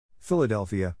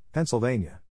Philadelphia,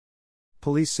 Pennsylvania.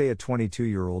 Police say a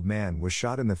 22-year-old man was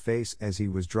shot in the face as he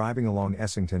was driving along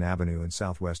Essington Avenue in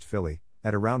southwest Philly,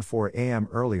 at around 4 a.m.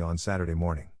 early on Saturday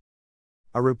morning.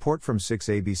 A report from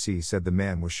 6ABC said the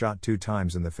man was shot 2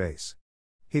 times in the face.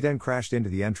 He then crashed into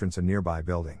the entrance of a nearby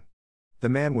building. The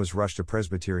man was rushed to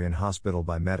Presbyterian Hospital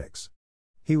by medics.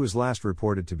 He was last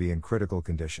reported to be in critical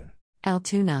condition.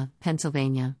 Altoona,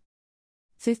 Pennsylvania.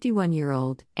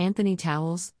 51-year-old Anthony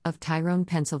Towles, of Tyrone,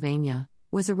 Pennsylvania,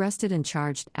 was arrested and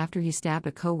charged after he stabbed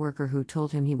a co-worker who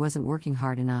told him he wasn't working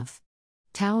hard enough.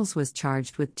 Towles was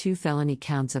charged with 2 felony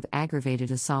counts of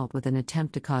aggravated assault with an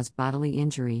attempt to cause bodily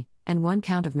injury, and 1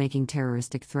 count of making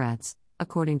terroristic threats,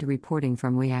 according to reporting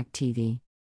from React TV.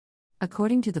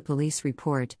 According to the police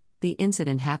report, the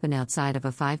incident happened outside of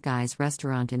a Five Guys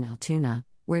restaurant in Altoona,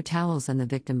 where Towles and the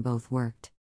victim both worked.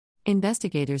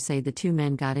 Investigators say the 2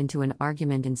 men got into an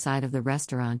argument inside of the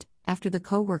restaurant, after the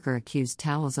co-worker accused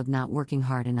Towles of not working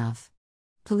hard enough.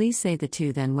 Police say the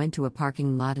 2 then went to a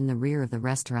parking lot in the rear of the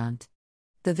restaurant.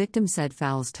 The victim said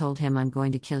Fowles told him, "I'm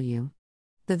going to kill you."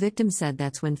 The victim said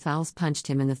that's when Fowles punched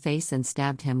him in the face and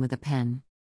stabbed him with a pen.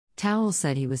 Towles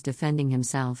said he was defending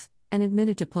himself, and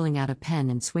admitted to pulling out a pen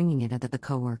and swinging it at the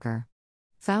co-worker.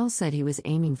 Fowles said he was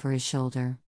aiming for his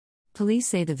shoulder. Police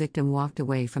say the victim walked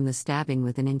away from the stabbing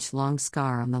with an inch-long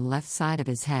scar on the left side of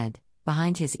his head,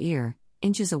 behind his ear,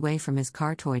 inches away from his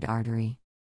carotid artery.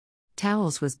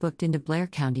 Towles was booked into Blair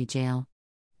County Jail.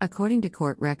 According to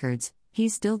court records,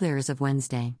 he's still there as of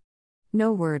Wednesday.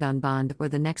 No word on bond or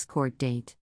the next court date.